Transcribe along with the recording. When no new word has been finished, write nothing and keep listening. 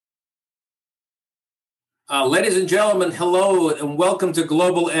Ladies and gentlemen, hello and welcome to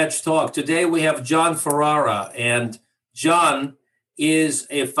Global Edge Talk. Today we have John Ferrara, and John is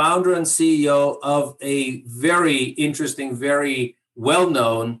a founder and CEO of a very interesting, very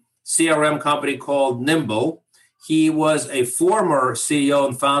well-known CRM company called Nimble. He was a former CEO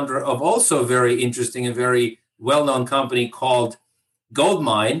and founder of also a very interesting and very well-known company called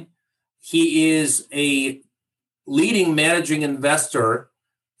Goldmine. He is a leading managing investor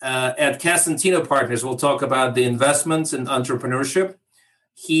at Castantino Partners. We'll talk about the investments and entrepreneurship.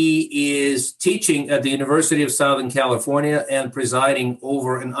 He is teaching at the University of Southern California and presiding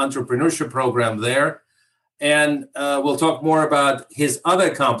over an entrepreneurship program there. And we'll talk more about his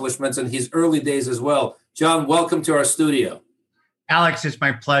other accomplishments and his early days as well. John, welcome to our studio. Alex, it's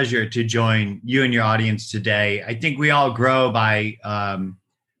my pleasure to join you and your audience today. I think we all grow by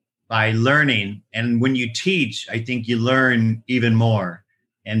learning. And when you teach, I think you learn even more.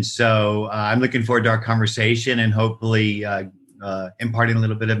 And so I'm looking forward to our conversation and hopefully imparting a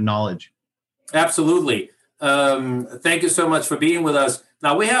little bit of knowledge. Absolutely. Thank you so much for being with us.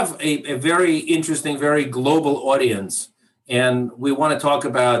 Now, we have a very interesting, very global audience. And we want to talk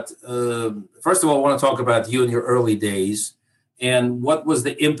about, first of all, I want to talk about you in your early days and what was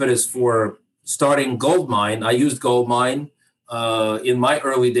the impetus for starting Goldmine. I used Goldmine in my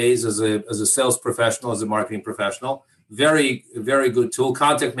early days as a sales professional, as a marketing professional. Very, very good tool,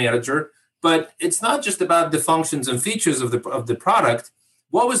 contact manager. But it's not just about the functions and features of the product.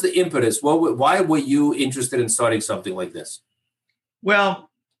 What was the impetus? Why were you interested in starting something like this? Well,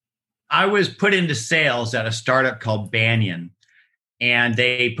 I was put into sales at a startup called Banyan, and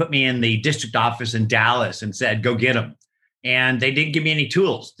they put me in the district office in Dallas and said, go get them. And they didn't give me any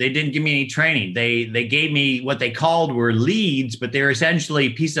tools. They didn't give me any training. They gave me what they called were leads, but they were essentially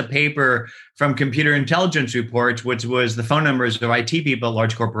a piece of paper from computer intelligence reports, which was the phone numbers of IT people at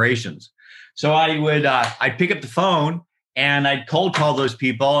large corporations. So I'd pick up the phone and I'd cold call those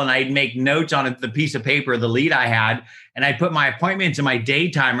people and I'd make notes on the piece of paper, the lead I had, and I'd put my appointments in my day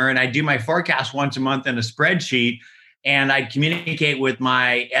timer and I'd do my forecast once a month in a spreadsheet. And I'd communicate with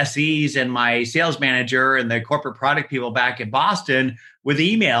my SEs and my sales manager and the corporate product people back in Boston with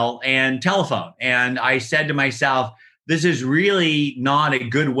email and telephone. And I said to myself, this is really not a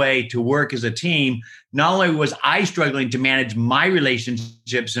good way to work as a team. Not only was I struggling to manage my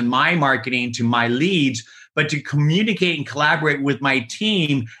relationships and my marketing to my leads, but to communicate and collaborate with my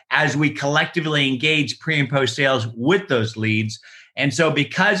team as we collectively engage pre and post sales with those leads. And so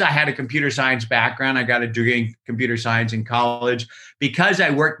because I had a computer science background, I got a degree in computer science in college. Because I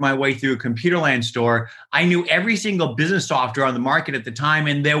worked my way through a Computerland store, I knew every single business software on the market at the time.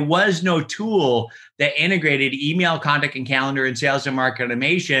 And there was no tool that integrated email, contact, and calendar and sales and market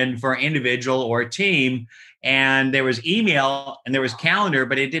automation for an individual or a team. And there was email and there was calendar,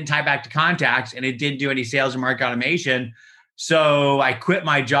 but it didn't tie back to contacts and it didn't do any sales and market automation. So I quit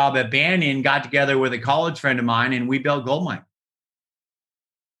my job at Banyan, got together with a college friend of mine, and we built Goldmine.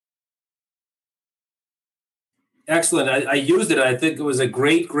 Excellent. I used it. I think it was a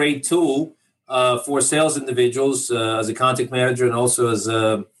great, great tool for sales individuals as a contact manager, and also as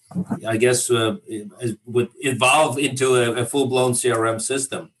I guess would evolve into a full-blown CRM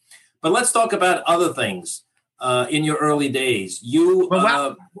system. But let's talk about other things in your early days.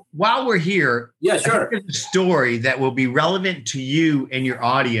 While we're here, yeah, sure. There's a story that will be relevant to you and your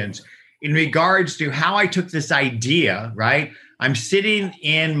audience in regards to how I took this idea, right? I'm sitting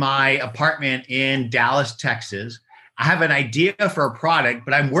in my apartment in Dallas, Texas. I have an idea for a product,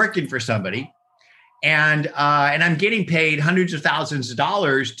 but I'm working for somebody, and I'm getting paid hundreds of thousands of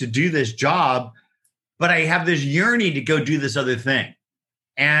dollars to do this job, but I have this yearning to go do this other thing.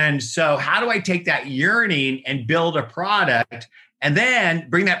 And so how do I take that yearning and build a product and then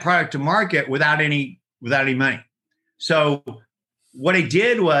bring that product to market without any money? So what I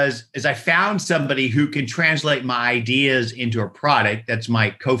did was I found somebody who can translate my ideas into a product. That's my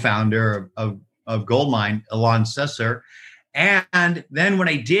co-founder of Goldmine, Alon Susser. And then what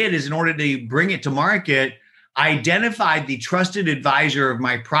I did is, in order to bring it to market, I identified the trusted advisor of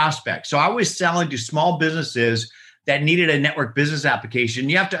my prospect. So I was selling to small businesses that needed a network business application.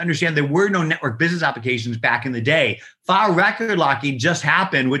 You have to understand there were no network business applications back in the day. File record locking just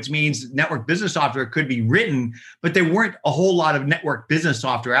happened, which means network business software could be written, but there weren't a whole lot of network business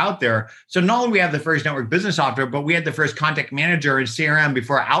software out there. So not only we have the first network business software, but we had the first contact manager and CRM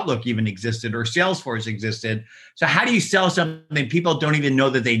before Outlook even existed or Salesforce existed. So how do you sell something people don't even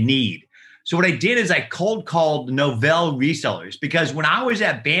know that they need? So what I did is I cold called Novell resellers, because when I was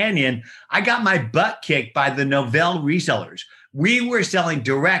at Banyan, I got my butt kicked by the Novell resellers. We were selling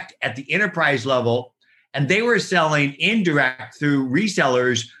direct at the enterprise level, and they were selling indirect through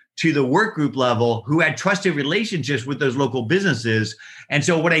resellers to the work group level who had trusted relationships with those local businesses. And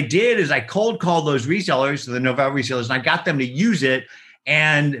so what I did is I cold called those resellers, the Novell resellers, and I got them to use it.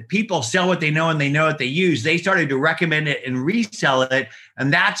 And people sell what they know and they know what they use. They started to recommend it and resell it.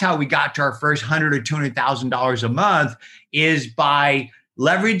 And that's how we got to our first $100,000 or $200,000 a month, is by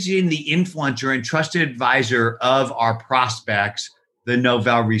leveraging the influencer and trusted advisor of our prospects, the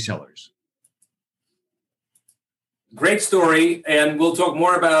Novell resellers. Great story. And we'll talk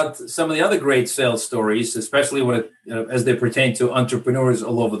more about some of the other great sales stories, especially when as they pertain to entrepreneurs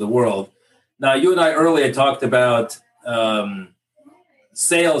all over the world. Now, you and I earlier talked about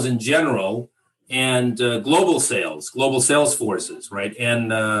sales in general and global sales forces, right?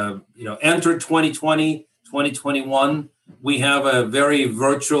 And, enter 2020, 2021, we have a very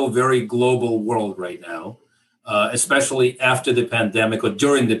virtual, very global world right now, especially after the pandemic or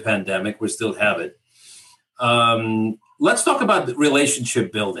during the pandemic, we still have it. Let's talk about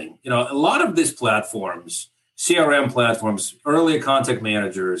relationship building. A lot of these platforms, CRM platforms, early contact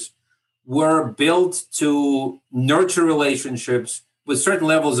managers, were built to nurture relationships with certain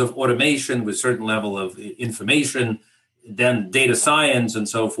levels of automation, with certain level of information, then data science and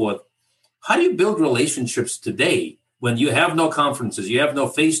so forth. How do you build relationships today when you have no conferences, you have no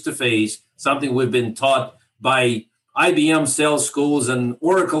face-to-face, something we've been taught by IBM sales schools and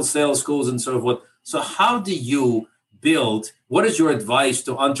Oracle sales schools and so forth? So how do you build, what is your advice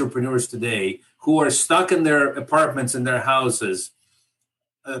to entrepreneurs today who are stuck in their apartments, in their houses,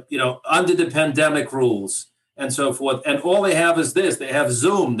 under the pandemic rules and so forth, and all they have is this? They have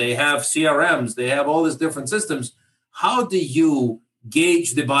Zoom, they have CRMs, they have all these different systems. How do you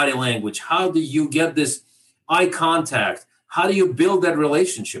gauge the body language? How do you get this eye contact? How do you build that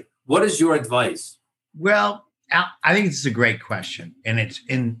relationship? What is your advice? Well, I think this is a great question. And it's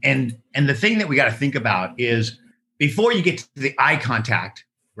and the thing that we got to think about is, before you get to the eye contact,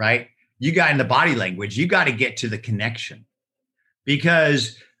 right? You got in the body language, you got to get to the connection,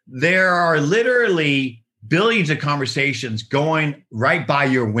 because there are literally billions of conversations going right by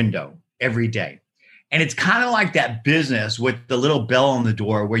your window every day. And it's kind of like that business with the little bell on the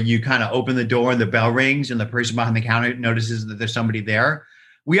door, where you kind of open the door and the bell rings and the person behind the counter notices that there's somebody there.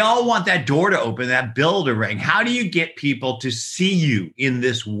 We all want that door to open, that bell to ring. How do you get people to see you in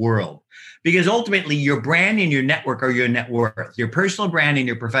this world? Because ultimately, your brand and your network are your net worth. Your personal brand and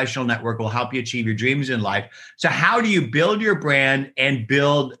your professional network will help you achieve your dreams in life. So how do you build your brand and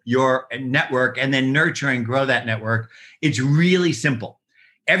build your network and then nurture and grow that network? It's really simple.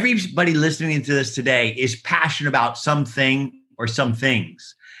 Everybody listening to this today is passionate about something or some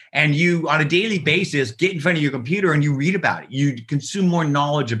things. And you, on a daily basis, get in front of your computer and you read about it. You consume more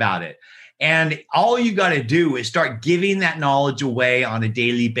knowledge about it. And all you got to do is start giving that knowledge away on a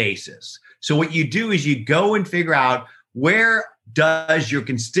daily basis. So what you do is you go and figure out, where does your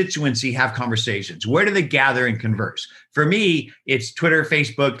constituency have conversations? Where do they gather and converse? For me, it's Twitter,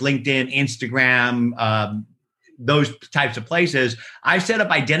 Facebook, LinkedIn, Instagram, those types of places. I set up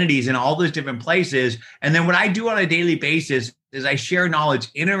identities in all those different places. And then what I do on a daily basis is I share knowledge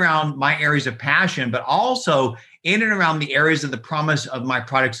in and around my areas of passion, but also in and around the areas of the promise of my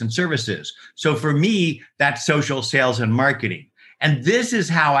products and services. So for me, that's social, sales, and marketing. And this is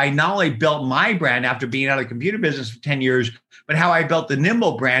how I not only built my brand after being out of the computer business for 10 years, but how I built the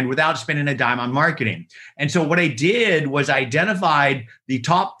Nimble brand without spending a dime on marketing. And so what I did was I identified the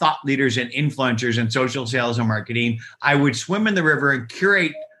top thought leaders and influencers in social sales and marketing. I would swim in the river and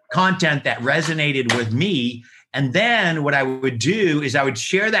curate content that resonated with me. And then what I would do is I would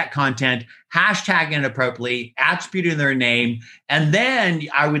share that content, hashtagging it appropriately, attributing their name, and then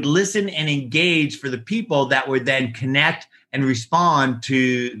I would listen and engage for the people that would then connect and respond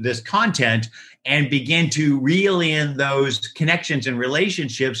to this content and begin to reel in those connections and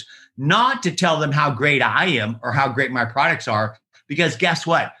relationships, not to tell them how great I am or how great my products are, because guess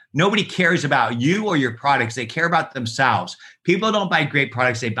what? Nobody cares about you or your products. They care about themselves. People don't buy great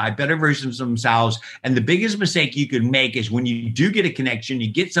products. They buy better versions of themselves. And the biggest mistake you could make is when you do get a connection,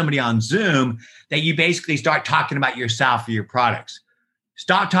 you get somebody on Zoom, that you basically start talking about yourself or your products.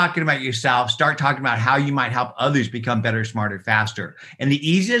 Stop talking about yourself. Start talking about how you might help others become better, smarter, faster. And the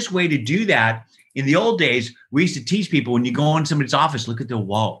easiest way to do that, in the old days, we used to teach people, when you go in somebody's office, look at their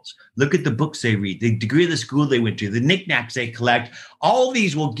walls, look at the books they read, the degree of the school they went to, the knickknacks they collect. All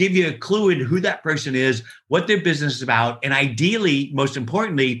these will give you a clue into who that person is, what their business is about, and ideally, most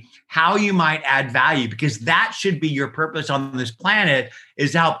importantly, how you might add value, because that should be your purpose on this planet,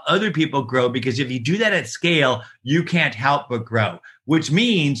 is to help other people grow. Because if you do that at scale, you can't help but grow, which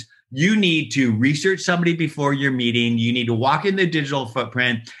means you need to research somebody before your meeting. You need to walk in the digital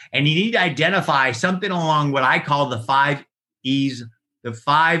footprint, and you need to identify something along what I call the 5 E's the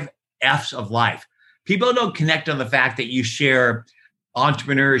 5 F's of life. People don't connect on the fact that you share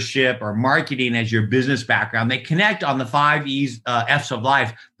entrepreneurship or marketing as your business background. They connect on the 5 F's of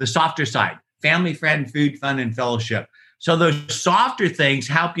life, the softer side: family, friend, food, fun, and fellowship. So those softer things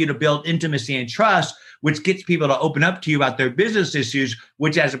help you to build intimacy and trust, which gets people to open up to you about their business issues,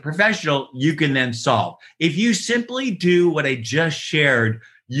 which as a professional, you can then solve. If you simply do what I just shared,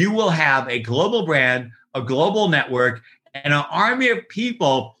 you will have a global brand, a global network, and an army of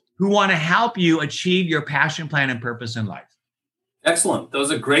people who want to help you achieve your passion, plan, and purpose in life. Excellent.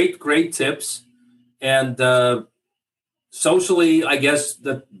 Those are great, great tips. And socially, I guess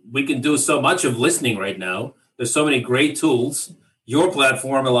that we can do so much of listening right now. There's so many great tools. Your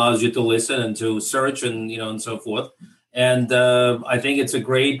platform allows you to listen and to search and, and so forth. And I think it's a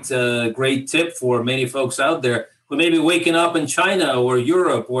great, great tip for many folks out there who may be waking up in China or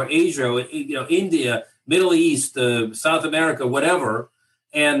Europe or Asia, or, India, Middle East, South America, whatever,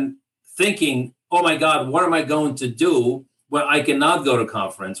 and thinking, oh my God, what am I going to do when I cannot go to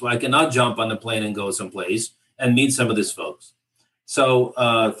conference, when I cannot jump on the plane and go someplace and meet some of these folks? So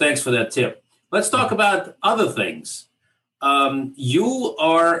thanks for that tip. Let's talk about other things. You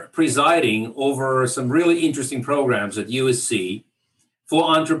are presiding over some really interesting programs at USC for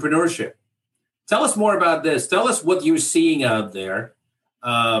entrepreneurship. Tell us more about this. Tell us what you're seeing out there,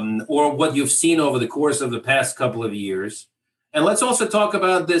 or what you've seen over the course of the past couple of years. And let's also talk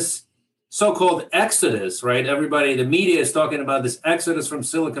about this so-called exodus, right? Everybody, the media is talking about this exodus from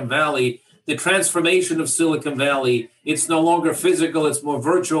Silicon Valley, the transformation of Silicon Valley. It's no longer physical, it's more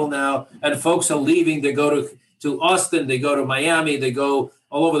virtual now. And folks are leaving. They go to Austin, they go to Miami, they go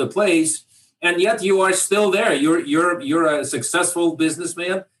all over the place. And yet you are still there. You're a successful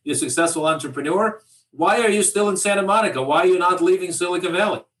businessman, you're a successful entrepreneur. Why are you still in Santa Monica? Why are you not leaving Silicon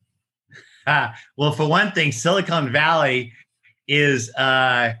Valley? Well, for one thing, Silicon Valley is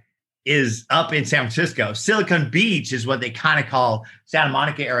up in San Francisco. Silicon Beach is what they kind of call Santa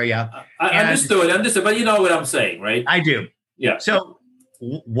Monica area. I understood, but you know what I'm saying, right? I do. Yeah. So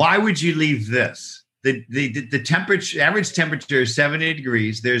why would you leave this? The temperature, average temperature is 70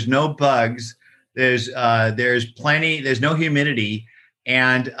 degrees. There's no bugs. There's plenty. There's no humidity,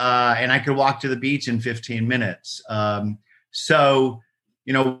 and I could walk to the beach in 15 minutes. So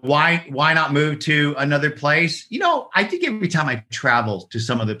why not move to another place? I think every time I travel to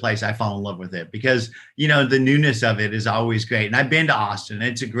some other place, I fall in love with it because the newness of it is always great. And I've been to Austin;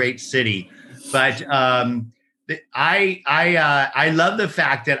 it's a great city, but I love the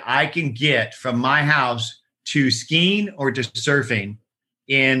fact that I can get from my house to skiing or to surfing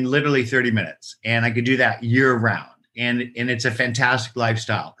in literally 30 minutes. And I could do that year round. And it's a fantastic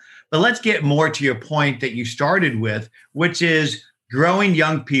lifestyle. But let's get more to your point that you started with, which is growing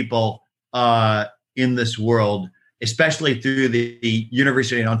young people in this world, especially through the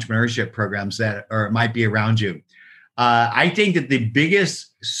university and entrepreneurship programs that might be around you. I think that the biggest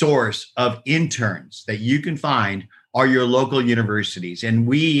source of interns that you can find are your local universities. And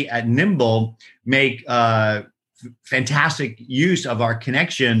we at Nimble make fantastic use of our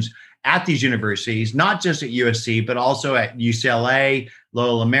connections at these universities, not just at USC, but also at UCLA,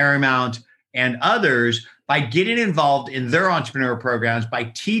 Loyola Marymount, and others, by getting involved in their entrepreneurial programs, by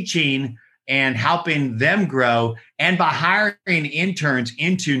teaching and helping them grow, and by hiring interns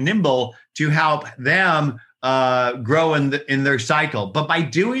into Nimble to help them grow in their cycle. But by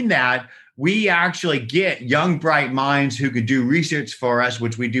doing that, we actually get young, bright minds who could do research for us,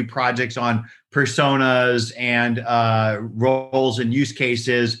 which we do projects on personas and roles and use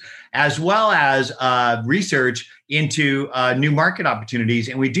cases, as well as research into new market opportunities.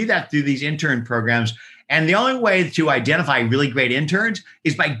 And we do that through these intern programs. And the only way to identify really great interns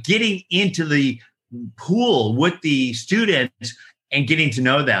is by getting into the pool with the students and getting to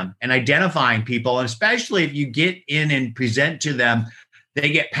know them and identifying people. And especially if you get in and present to them,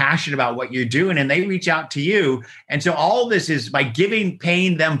 they get passionate about what you're doing and they reach out to you. And so all this is by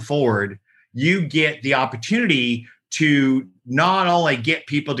paying them forward, you get the opportunity to not only get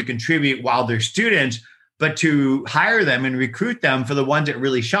people to contribute while they're students, but to hire them and recruit them for the ones that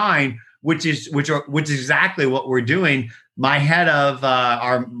really shine, which is exactly what we're doing. My head of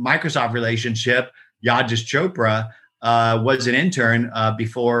our Microsoft relationship, Yajish Chopra, was an intern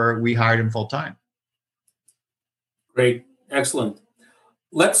before we hired him full time. Great, excellent.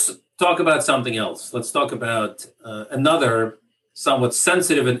 Let's talk about something else. Let's talk about another somewhat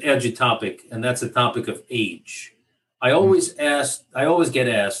sensitive and edgy topic, and that's the topic of age. I always get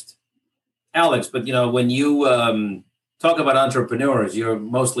asked, Alex, but when you talk about entrepreneurs, you're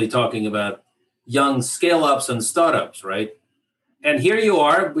mostly talking about young scale-ups and startups, right? And here you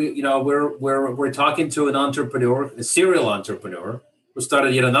are, we're talking to an entrepreneur, a serial entrepreneur, who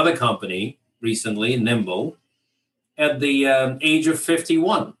started yet another company recently, Nimble, at the age of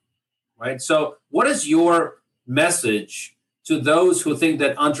 51, right? So what is your message to those who think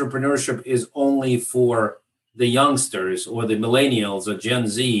that entrepreneurship is only for the youngsters or the millennials or Gen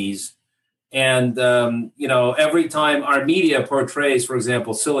Zs? And, every time our media portrays, for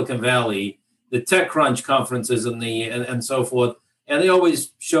example, Silicon Valley, the TechCrunch conferences and so forth, and they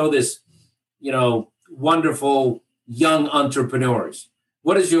always show this, wonderful young entrepreneurs.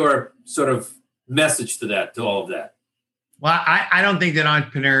 What is your sort of message to all of that? Well, I don't think that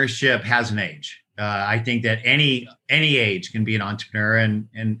entrepreneurship has an age. I think that any age can be an entrepreneur.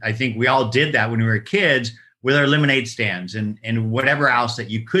 And I think we all did that when we were kids with our lemonade stands and whatever else that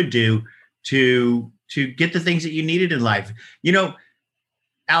you could do to get the things that you needed in life.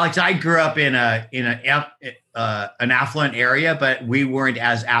 Alex, I grew up in an affluent area, but we weren't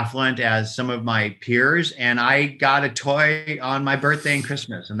as affluent as some of my peers. And I got a toy on my birthday and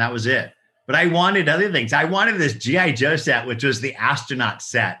Christmas, and that was it. But I wanted other things. I wanted this G.I. Joe set, which was the astronaut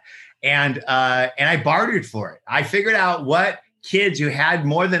set. And I bartered for it. I figured out what kids who had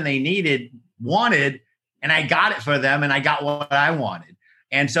more than they needed wanted, and I got it for them, and I got what I wanted.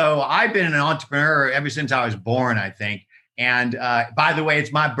 And so I've been an entrepreneur ever since I was born, I think. And by the way,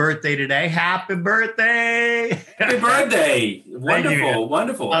 it's my birthday today. Happy birthday. Happy birthday. Wonderful.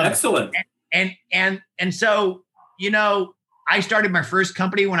 Wonderful. Excellent. And so, I started my first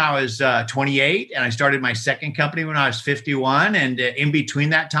company when I was 28, and I started my second company when I was 51. And in between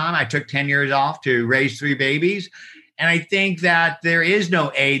that time, I took 10 years off to raise 3 babies. And I think that there is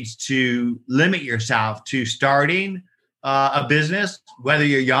no age to limit yourself to starting a business, whether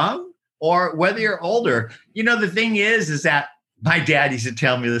you're young or whether you're older. The thing is that my dad used to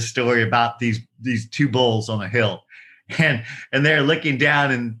tell me this story about these 2 bulls on a hill, and they're looking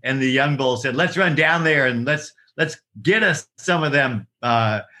down, and the young bull said, "Let's run down there and let's get us some of them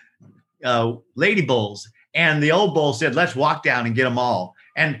lady bulls." And the old bull said, "Let's walk down and get them all."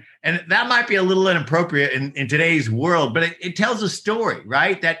 And that might be a little inappropriate in today's world, but it tells a story,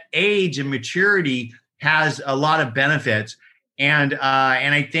 right? That age and maturity has a lot of benefits. And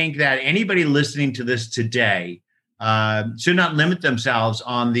I think that anybody listening to this today should not limit themselves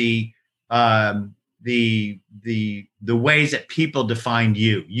on the ways that people define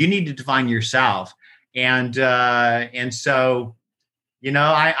you. You need to define yourself. And so,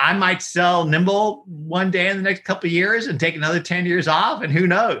 I might sell Nimble one day in the next couple of years and take another 10 years off. And who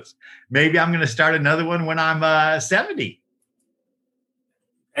knows, maybe I'm going to start another one when I'm 70.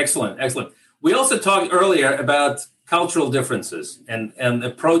 Excellent. Excellent. We also talked earlier about cultural differences and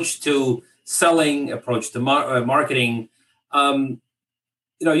approach to selling, approach to marketing.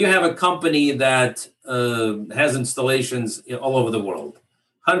 You have a company that has installations all over the world,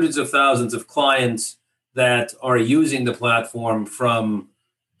 hundreds of thousands of clients that are using the platform from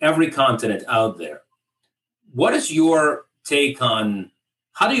every continent out there. What is your take on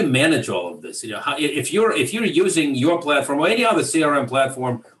how do you manage all of this? If you're using your platform or any other CRM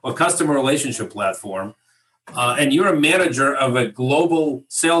platform or customer relationship platform, and you're a manager of a global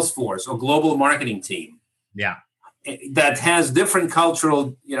sales force or global marketing team, that has different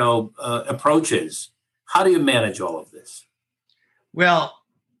cultural, approaches, how do you manage all of this? Well,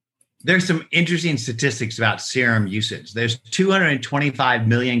 there's some interesting statistics about CRM usage. There's 225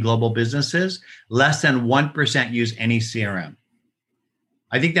 million global businesses. Less than 1% use any CRM.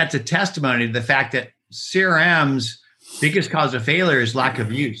 I think that's a testimony to the fact that CRM's biggest cause of failure is lack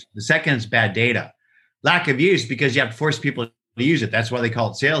of use. The second is bad data. Lack of use because you have to force people to use it. That's why they call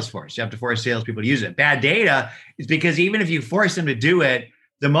it Salesforce. You have to force salespeople to use it. Bad data is because even if you force them to do it,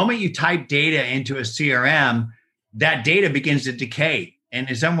 the moment you type data into a CRM, that data begins to decay, and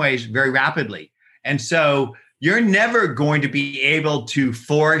in some ways very rapidly. And so you're never going to be able to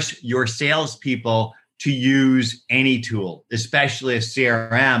force your salespeople to use any tool, especially a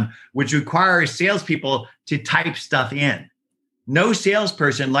CRM, which requires salespeople to type stuff in. No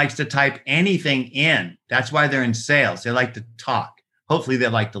salesperson likes to type anything in. That's why they're in sales. They like to talk. Hopefully they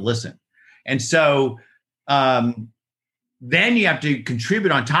like to listen. And so then you have to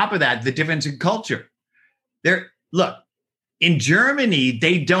contribute on top of that, the difference in culture. Look, in Germany,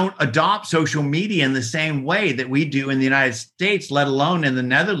 they don't adopt social media in the same way that we do in the United States, let alone in the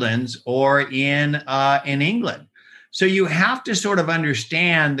Netherlands or in England. So you have to sort of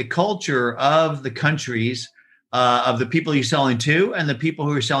understand the culture of the countries, of the people you're selling to and the people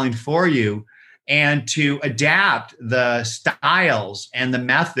who are selling for you, and to adapt the styles and the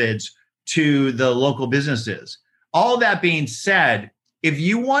methods to the local businesses. All that being said, if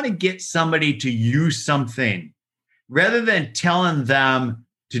you want to get somebody to use something, rather than telling them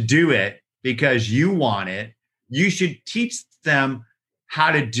to do it because you want it, you should teach them how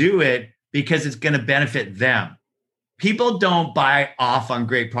to do it because it's going to benefit them. People don't buy off on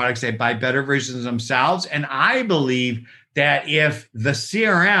great products. They buy better versions of themselves. And I believe that if the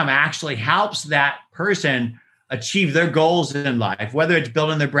CRM actually helps that person achieve their goals in life, whether it's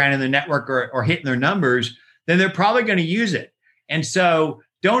building their brand in the network or hitting their numbers, then they're probably going to use it. And so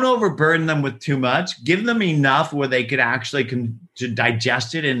don't overburden them with too much. Give them enough where they could actually to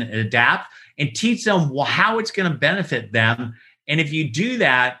digest it and adapt, and teach them how it's going to benefit them. And if you do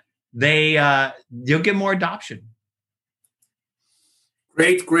that, you'll get more adoption.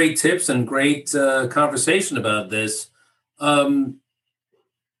 Great tips and great conversation about this. What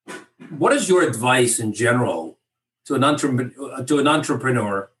is your advice in general to an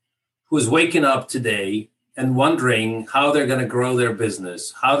entrepreneur who is waking up today and wondering how they're going to grow their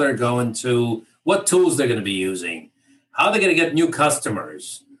business, what tools they're going to be using, how they're going to get new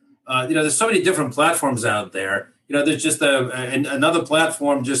customers? There's so many different platforms out there. There's just another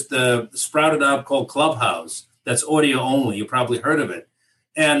platform just sprouted up called Clubhouse that's audio only. You probably heard of it.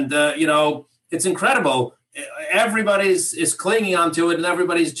 And, it's incredible. Everybody's clinging onto it, and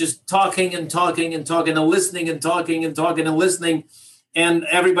everybody's just talking and talking and talking and listening and talking and talking and listening. And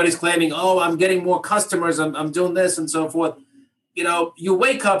everybody's claiming, oh, I'm getting more customers. I'm doing this and so forth. You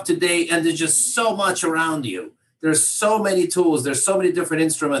wake up today and there's just so much around you. There's so many tools. There's so many different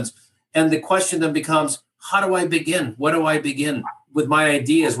instruments. And the question then becomes, how do I begin? Where do I begin with my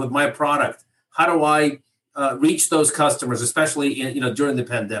ideas, with my product? How do I reach those customers, especially during the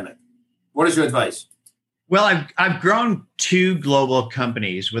pandemic? What is your advice? Well, I've grown 2 global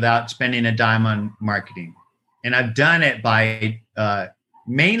companies without spending a dime on marketing. And I've done it by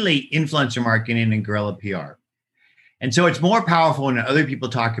mainly influencer marketing and guerrilla PR. And so it's more powerful when other people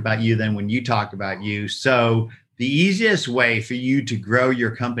talk about you than when you talk about you. So the easiest way for you to grow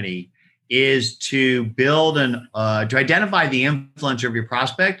your company is to build to identify the influencer of your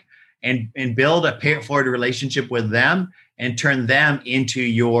prospect and build a pay it forward relationship with them and turn them into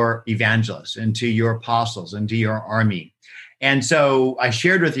your evangelists, into your apostles, into your army. And so I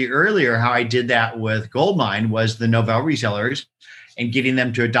shared with you earlier how I did that with Goldmine, was the Novell resellers and getting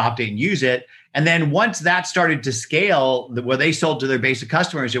them to adopt it and use it. And then once that started to scale, where they sold to their base of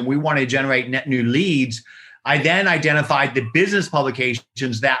customers and we wanted to generate net new leads, I then identified the business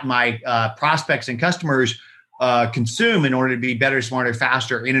publications that my prospects and customers consume in order to be better, smarter,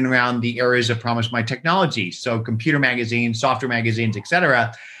 faster in and around the areas of promise my technology. So computer magazines, software magazines, et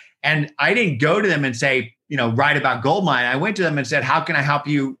cetera. And I didn't go to them and say, write about Goldmine. I went to them and said, how can I help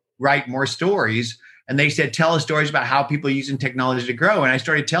you write more stories? And they said, tell us stories about how people are using technology to grow. And I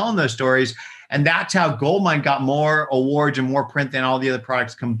started telling those stories. And that's how Goldmine got more awards and more print than all the other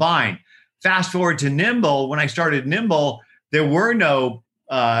products combined. Fast forward to Nimble. When I started Nimble, there were no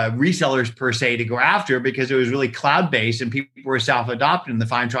resellers per se to go after because it was really cloud-based and people were self-adopting the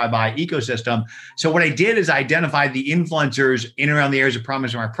Find, Try, Buy ecosystem. So what I did is I identified the influencers in and around the areas of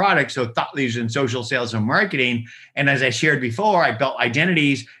promise of my product. So thought leaders in social sales and marketing. And as I shared before, I built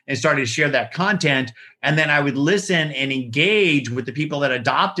identities and started to share that content. And then I would listen and engage with the people that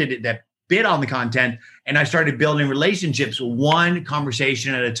adopted it, that bid on the content. And I started building relationships one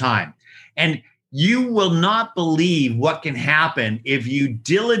conversation at a time. And you will not believe what can happen if you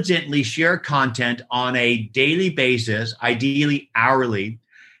diligently share content on a daily basis, ideally hourly,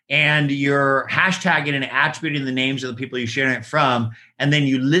 and you're hashtagging and attributing the names of the people you're sharing it from, and then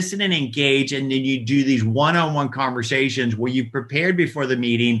you listen and engage, and then you do these one-on-one conversations where you prepared before the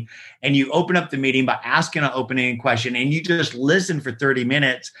meeting, and you open up the meeting by asking an opening question, and you just listen for 30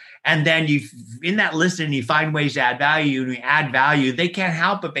 minutes, and then in that listening, you find ways to add value, and you add value. They can't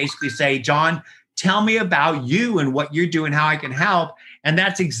help but basically say, John, tell me about you and what you're doing, how I can help. And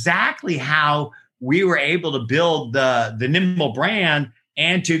that's exactly how we were able to build the Nimble brand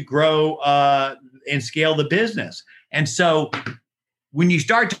and to grow and scale the business. And so when you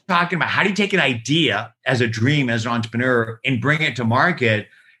start talking about how do you take an idea as a dream, as an entrepreneur, and bring it to market,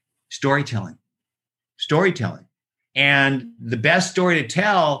 storytelling. And the best story to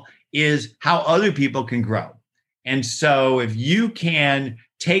tell is how other people can grow. And so if you can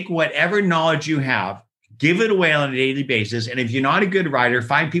take whatever knowledge you have, give it away on a daily basis. And if you're not a good writer,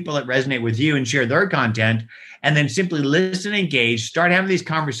 find people that resonate with you and share their content, and then simply listen, engage, start having these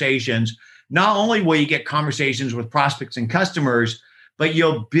conversations. Not only will you get conversations with prospects and customers, but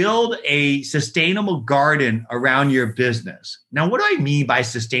you'll build a sustainable garden around your business. Now, what do I mean by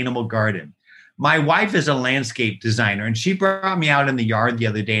sustainable garden? My wife is a landscape designer, and she brought me out in the yard the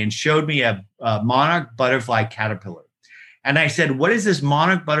other day and showed me a monarch butterfly caterpillar. And I said, what is this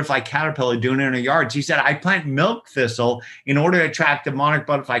monarch butterfly caterpillar doing in her yard? She said, I plant milk thistle in order to attract the monarch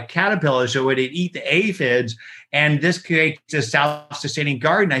butterfly caterpillar so it would eat the aphids And this creates a self-sustaining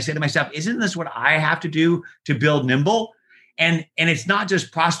garden. I said to myself, isn't this what I have to do to build Nimble? And it's not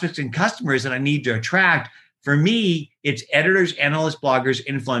just prospects and customers that I need to attract. For me, it's editors, analysts, bloggers,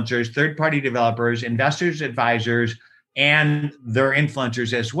 influencers, third-party developers, investors, advisors, and their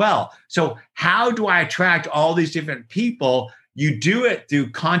influencers as well. So how do I attract all these different people? You do it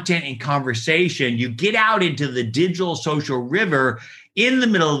through content and conversation. You get out into the digital social river. In the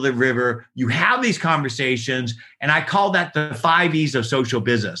middle of the river, you have these conversations, and I call that the 5 E's of social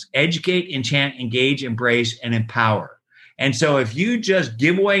business: educate, enchant, engage, embrace, and empower. And so if you just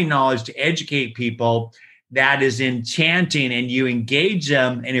give away knowledge to educate people, that is enchanting, and you engage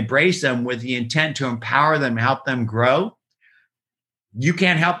them and embrace them with the intent to empower them, help them grow, you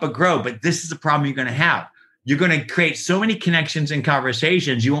can't help but grow. But this is the problem you're going to have. You're going to create so many connections and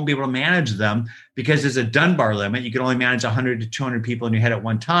conversations, you won't be able to manage them because there's a Dunbar limit. You can only manage 100 to 200 people in your head at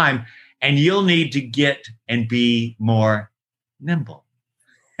one time, and you'll need to get and be more nimble.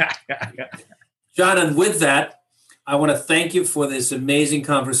 John, and with that, I want to thank you for this amazing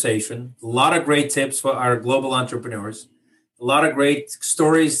conversation. A lot of great tips for our global entrepreneurs. A lot of great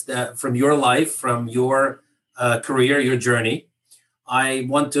stories from your life, from your career, your journey. I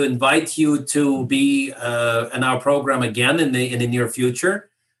want to invite you to be in our program again in the near future.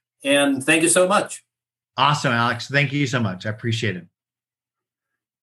 And thank you so much. Awesome, Alex. Thank you so much. I appreciate it.